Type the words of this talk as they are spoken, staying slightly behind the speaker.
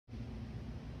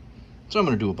So I'm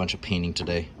going to do a bunch of painting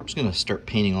today. I'm just going to start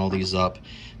painting all these up.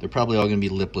 They're probably all going to be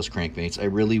lipless crankbaits. I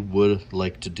really would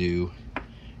like to do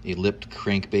a lipped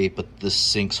crankbait, but this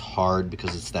sinks hard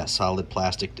because it's that solid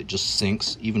plastic that just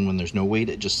sinks. Even when there's no weight,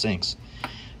 it just sinks.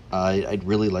 I'd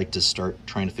really like to start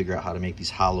trying to figure out how to make these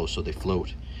hollow so they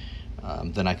float.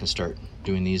 Then I can start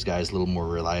doing these guys a little more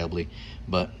reliably.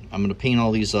 But I'm going to paint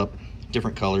all these up,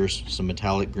 different colors, some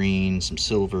metallic green, some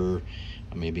silver,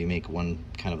 maybe make one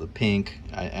kind of a pink.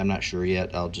 I'm not sure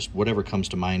yet. I'll just, whatever comes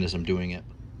to mind as I'm doing it.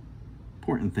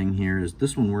 Important thing here is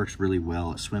this one works really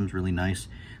well. It swims really nice.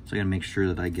 So I gotta make sure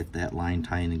that I get that line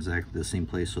tying exactly the same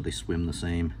place so they swim the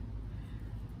same.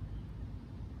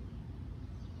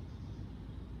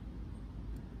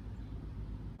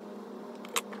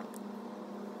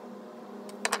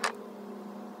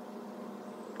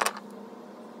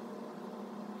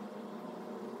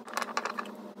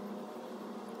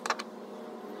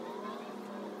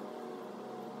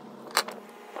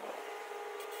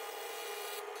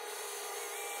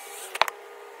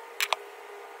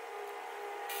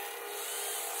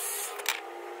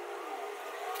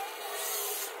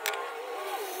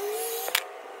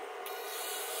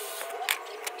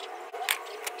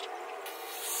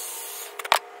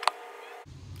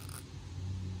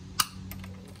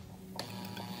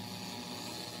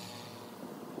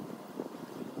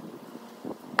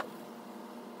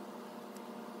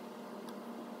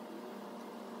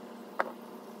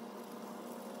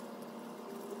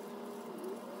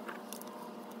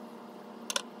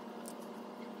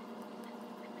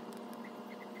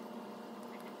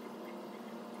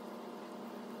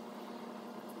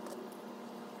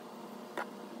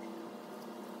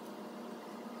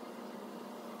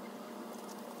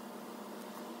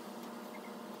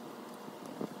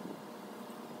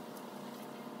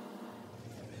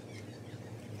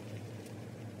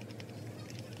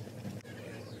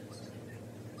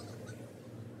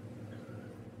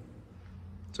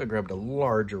 So I grabbed a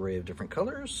large array of different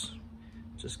colors,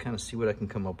 just kind of see what I can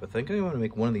come up with. I think I want to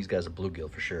make one of these guys a bluegill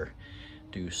for sure.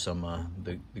 Do some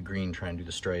the green, try and do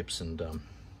the stripes, and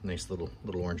nice little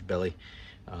orange belly.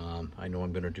 I know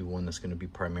I'm going to do one that's going to be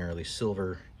primarily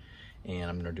silver, and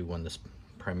I'm going to do one that's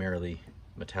primarily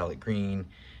metallic green,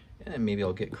 and then maybe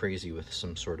I'll get crazy with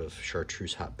some sort of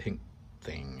chartreuse hot pink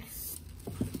thing.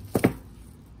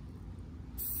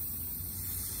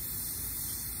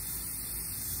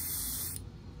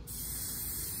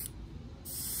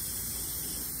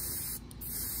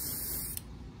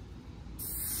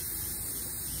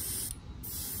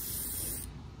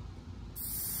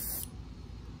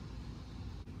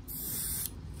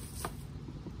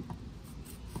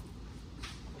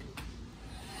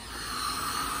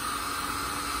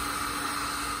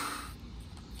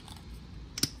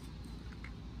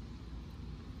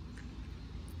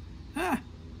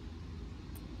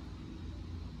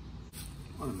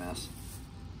 What a mess.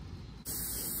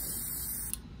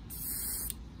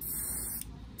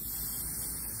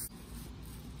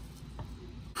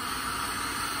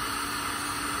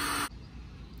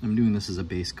 I'm doing this as a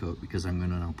base coat because I'm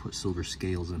gonna now put silver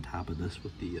scales on top of this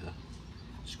with the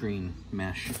screen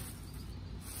mesh.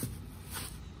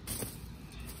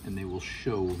 And they will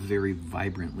show very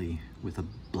vibrantly with a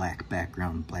black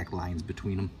background, black lines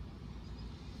between them.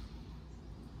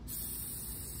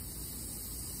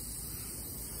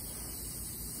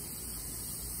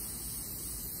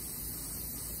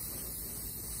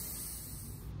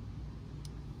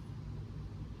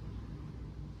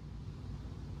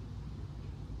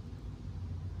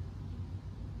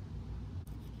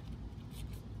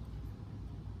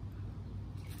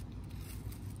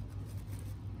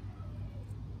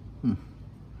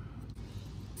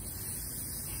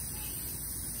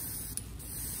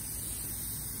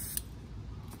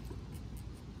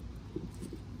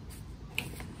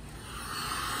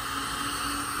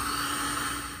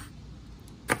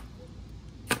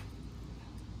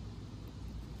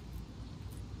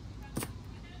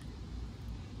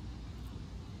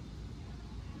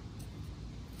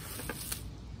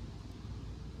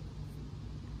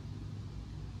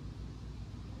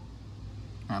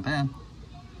 Not bad.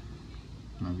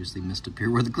 Obviously missed up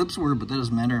here where the clips were, but that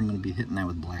doesn't matter. I'm going to be hitting that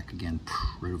with black again,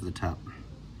 right over the top.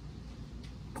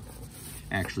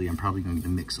 Actually, I'm probably going to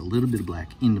mix a little bit of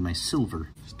black into my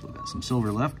silver. Still got some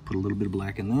silver left. Put a little bit of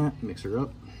black in that, mix her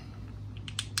up.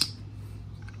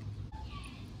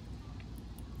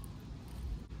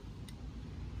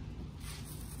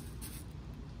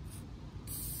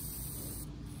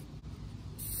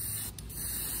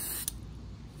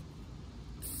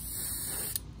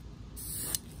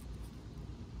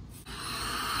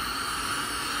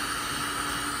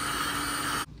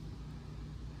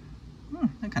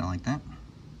 I kind of like that.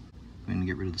 I'm going to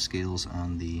get rid of the scales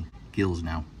on the gills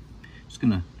now. Just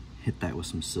going to hit that with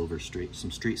some silver,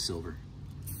 some straight silver.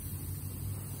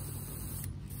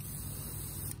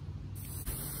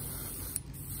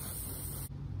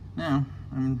 Now,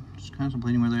 I'm just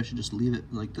contemplating whether I should just leave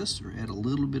it like this or add a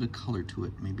little bit of color to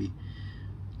it. Maybe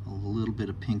a little bit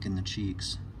of pink in the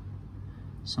cheeks.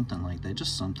 Something like that,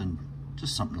 just something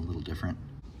a little different.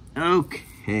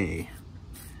 Okay.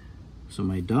 So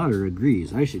my daughter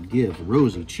agrees I should give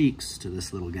rosy cheeks to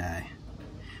this little guy.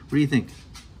 What do you think?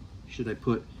 Should I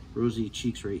put rosy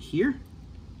cheeks right here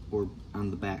or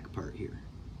on the back part here?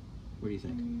 What do you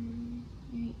think?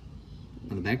 Right.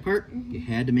 On the back part? Mm-hmm. You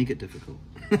had to make it difficult.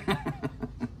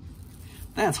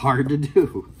 That's hard to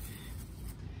do.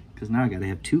 Because now I gotta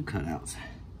have two cutouts.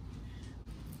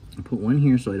 I put one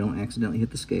here so I don't accidentally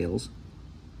hit the scales.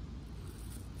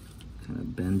 Kind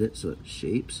of bend it so it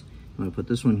shapes. I'm gonna put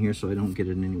this one here so I don't get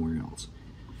it anywhere else.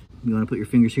 You wanna put your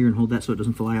fingers here and hold that so it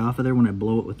doesn't fly off of there when I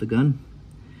blow it with the gun?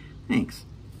 Thanks.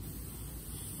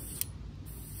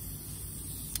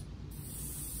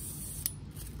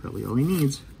 Probably all he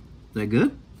needs. Is that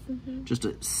good? Mm-hmm. Just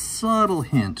a subtle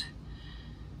hint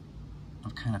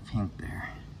of kind of pink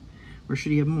there. Or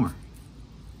should he have more?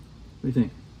 What do you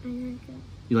think? I like it.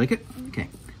 You like it? Mm-hmm. Okay,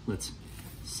 let's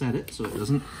set it so it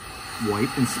doesn't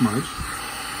wipe and smudge.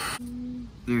 Mm.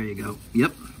 There you go.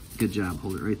 Yep, good job.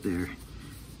 Hold it right there.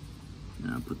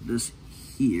 Now I'll put this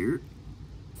here.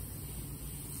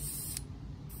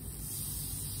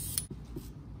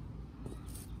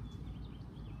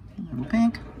 A little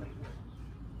pink.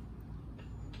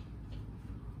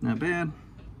 Not bad.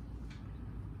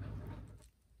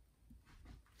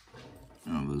 I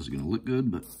don't know if this is going to look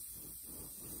good, but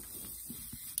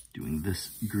doing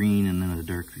this green and then a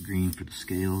dark green for the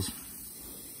scales.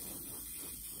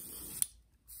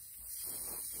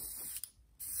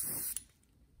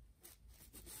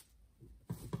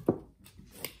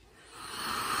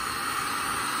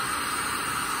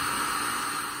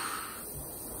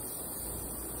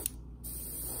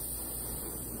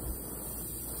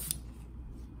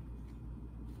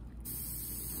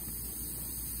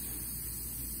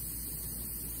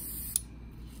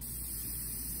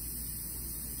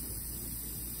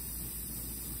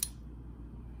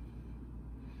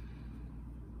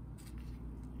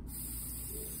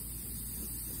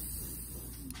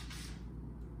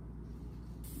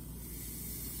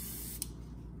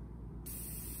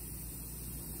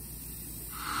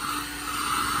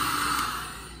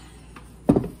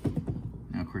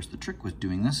 Of course, the trick with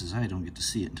doing this is I don't get to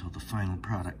see it until the final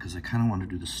product because I kind of want to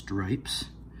do the stripes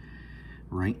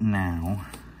right now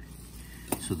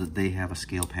so that they have a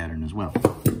scale pattern as well,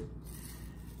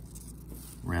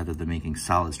 rather than making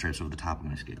solid stripes over the top of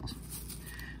my scales.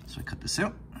 So I cut this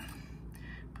out,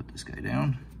 put this guy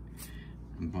down.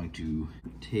 I'm going to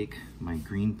take my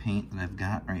green paint that I've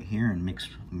got right here and mix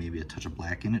maybe a touch of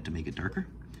black in it to make it darker.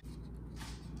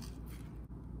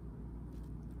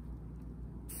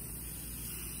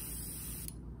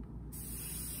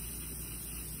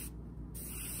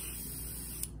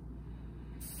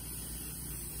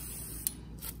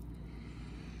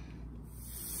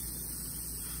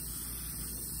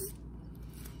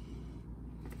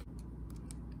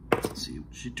 See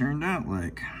what she turned out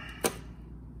like.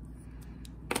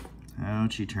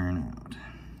 How'd she turn out?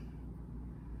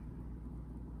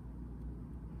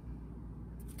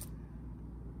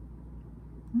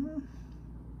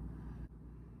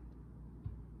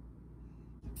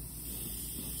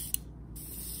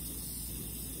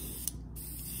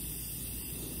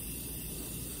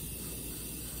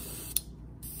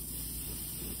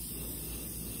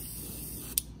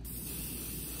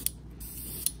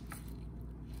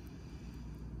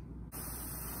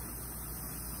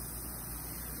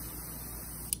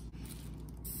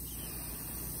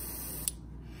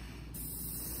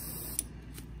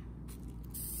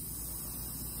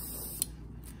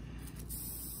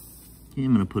 Okay,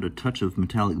 I'm going to put a touch of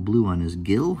metallic blue on his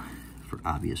gill for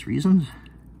obvious reasons.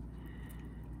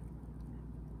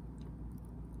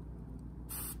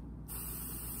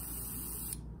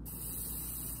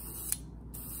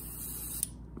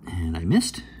 And I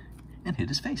missed and hit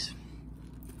his face.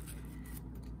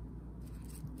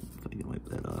 If I can wipe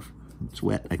that off. It's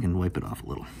wet, I can wipe it off a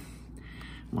little.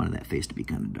 I wanted that face to be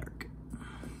kind of dark.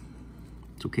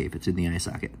 It's okay if it's in the eye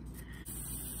socket.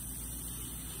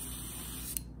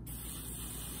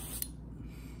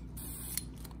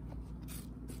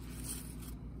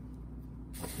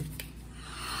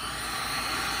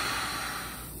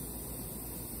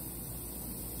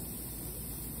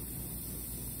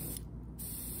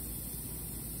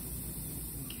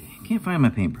 Can't find my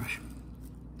paintbrush.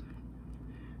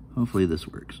 Hopefully this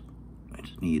works. I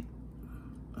just need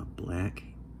a black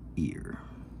ear.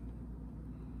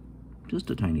 Just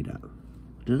a tiny dot.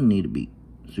 It doesn't need to be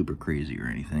super crazy or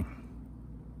anything.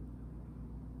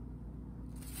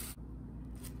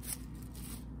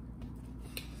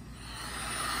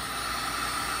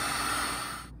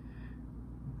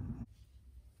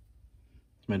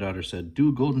 My daughter said, do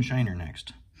a golden shiner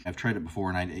next. I've tried it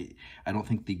before, and I don't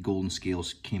think the golden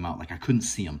scales came out. Like, I couldn't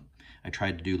see them. I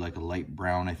tried to do like a light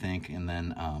brown, I think, and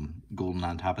then golden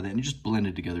on top of that, and it just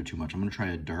blended together too much. I'm gonna try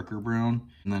a darker brown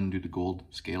and then do the gold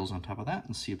scales on top of that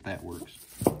and see if that works.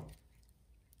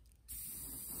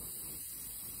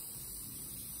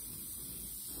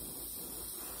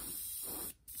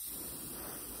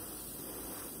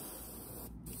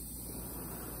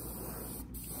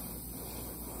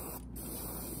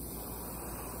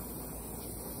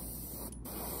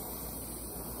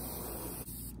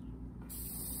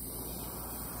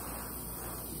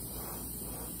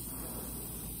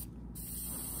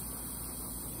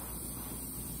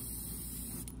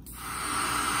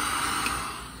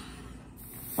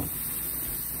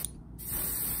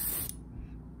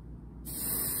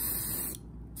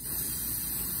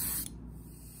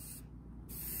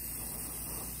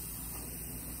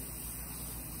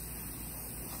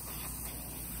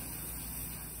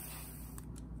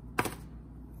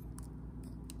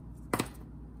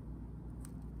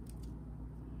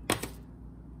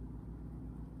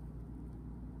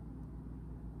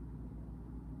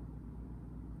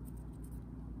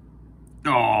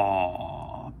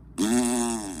 Oh,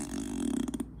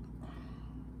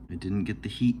 I didn't get the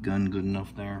heat gun good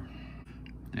enough there.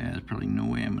 There's probably no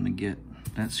way I'm gonna get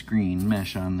that screen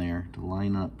mesh on there to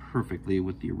line up perfectly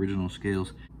with the original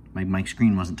scales. My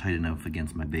screen wasn't tight enough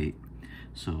against my bait,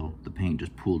 so the paint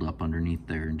just pooled up underneath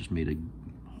there and just made a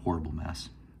horrible mess.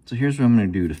 So here's what I'm gonna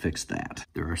do to fix that.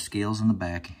 There are scales in the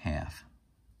back half.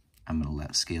 I'm gonna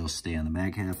let scales stay on the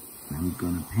back half. I'm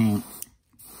gonna paint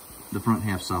the front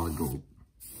half solid gold.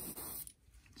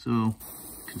 So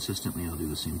consistently I'll do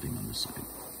the same thing on this side.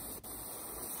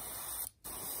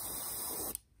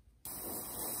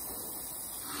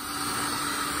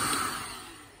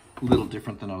 A little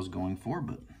different than I was going for,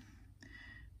 but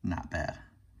not bad.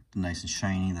 Nice and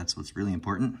shiny, that's what's really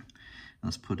important.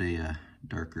 Let's put a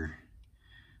darker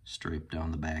stripe down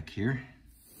the back here.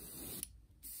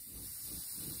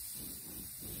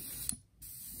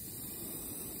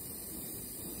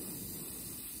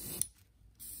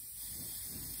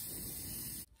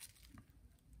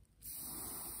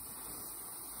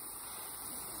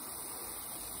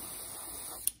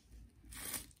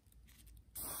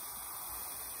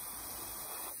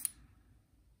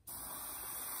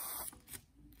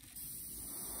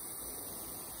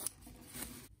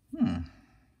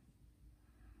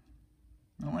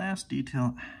 The last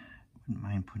detail, I wouldn't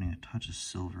mind putting a touch of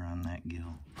silver on that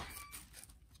gill.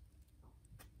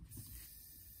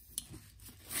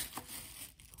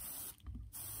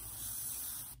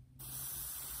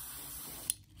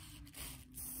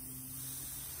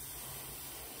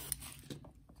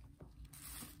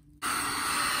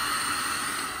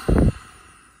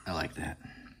 I like that.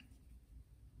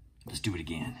 Let's do it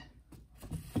again.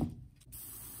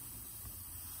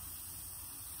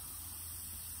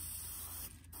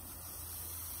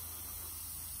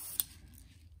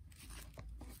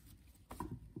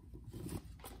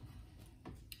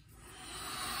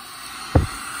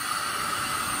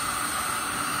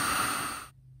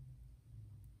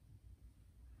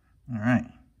 All right,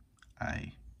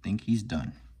 I think he's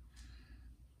done.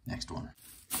 Next one.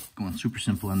 Going super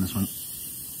simple on this one.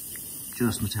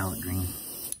 Just metallic green,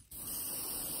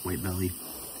 white belly,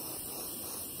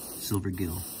 silver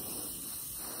gill.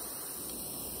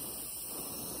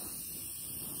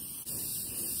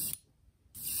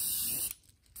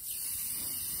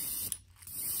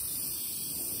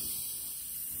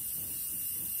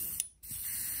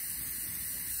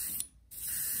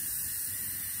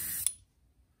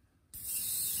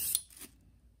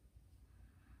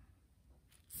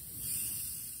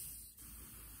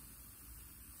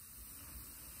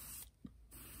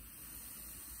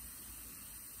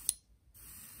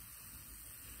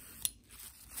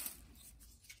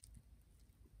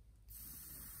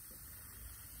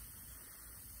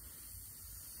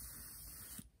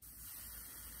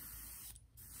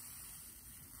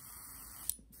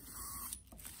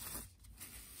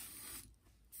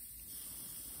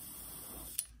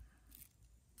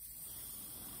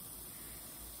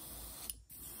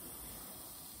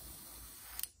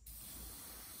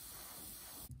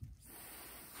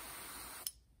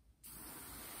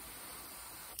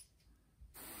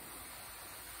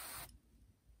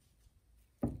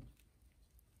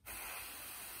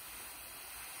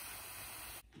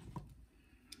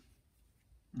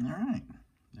 All right,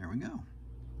 there we go.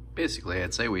 Basically,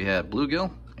 I'd say we have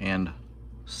bluegill and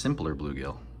simpler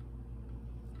bluegill.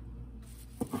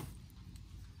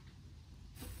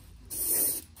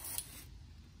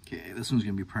 Okay, this one's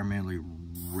gonna be primarily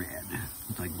red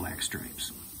with like black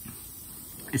stripes.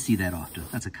 I see that often.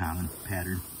 That's a common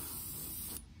pattern.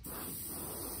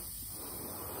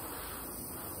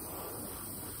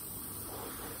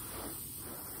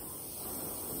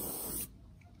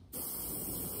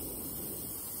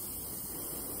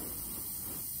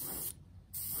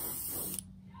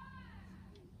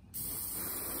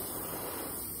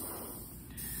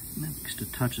 Mixed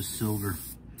a touch of silver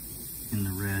in the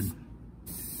red.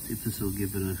 See if this will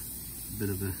give it a bit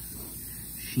of a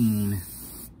sheen.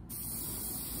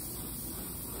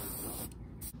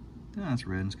 That's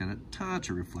red, it's got a touch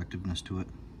of reflectiveness to it.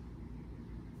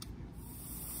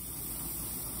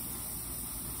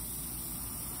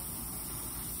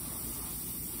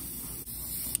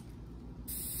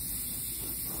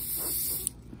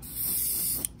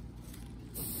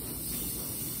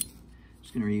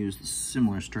 Just gonna reuse the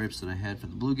similar stripes that I had for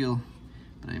the bluegill,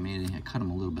 but I cut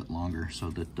them a little bit longer so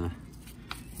that I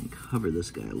can cover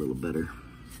this guy a little better.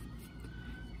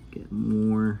 Get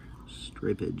more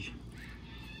stripage.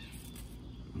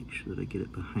 Make sure that I get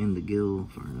it behind the gill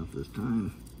far enough this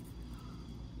time.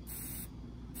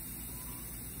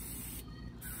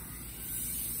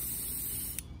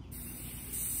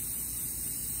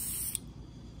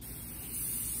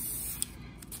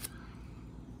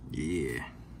 Yeah.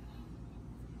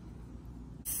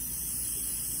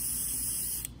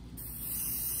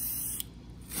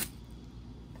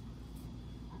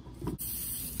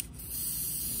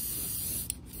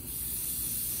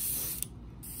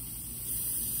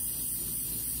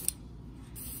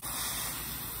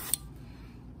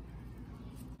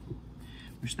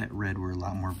 Wish that red were a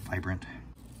lot more vibrant.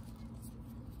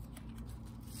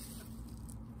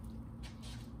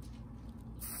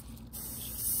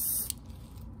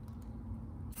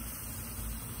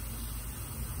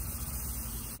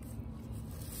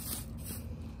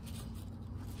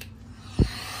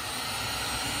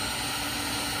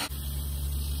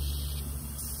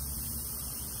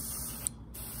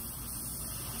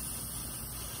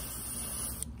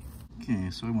 Okay,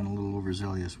 so I went a little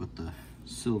overzealous with the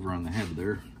silver on the head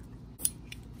there.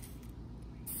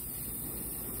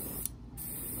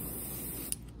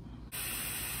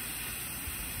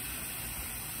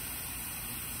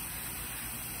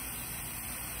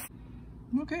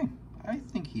 Okay, I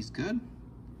think he's good.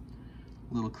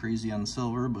 A little crazy on the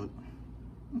silver, but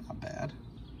not bad.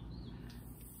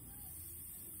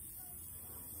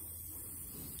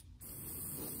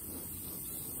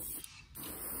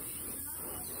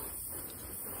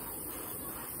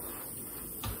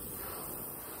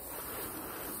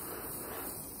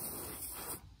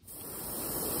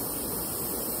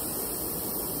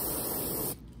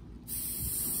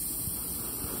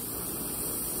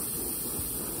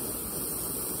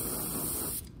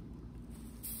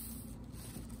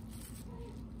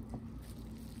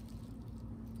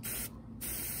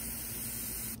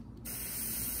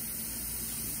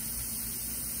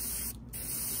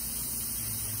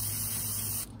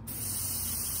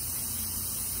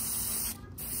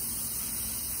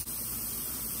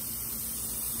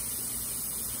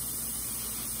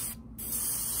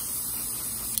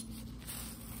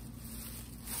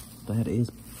 That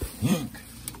is pink.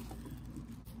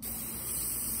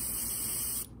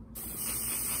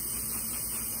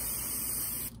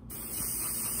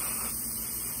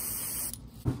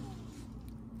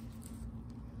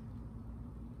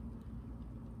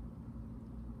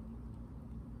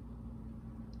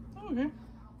 Okay.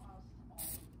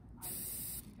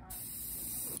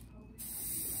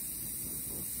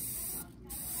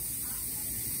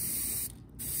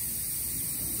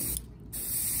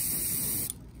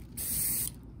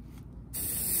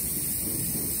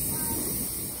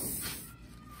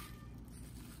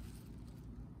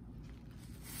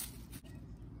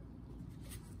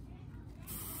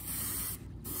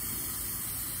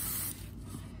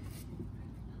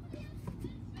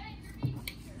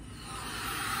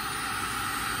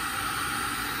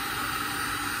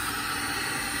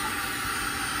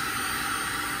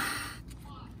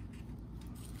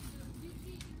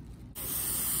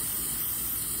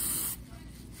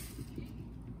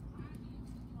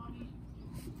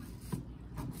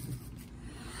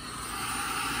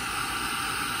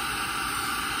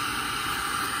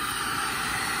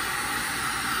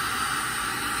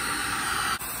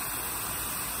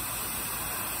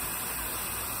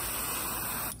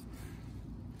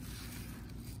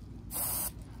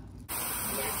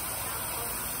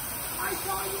 I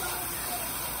saw you out there.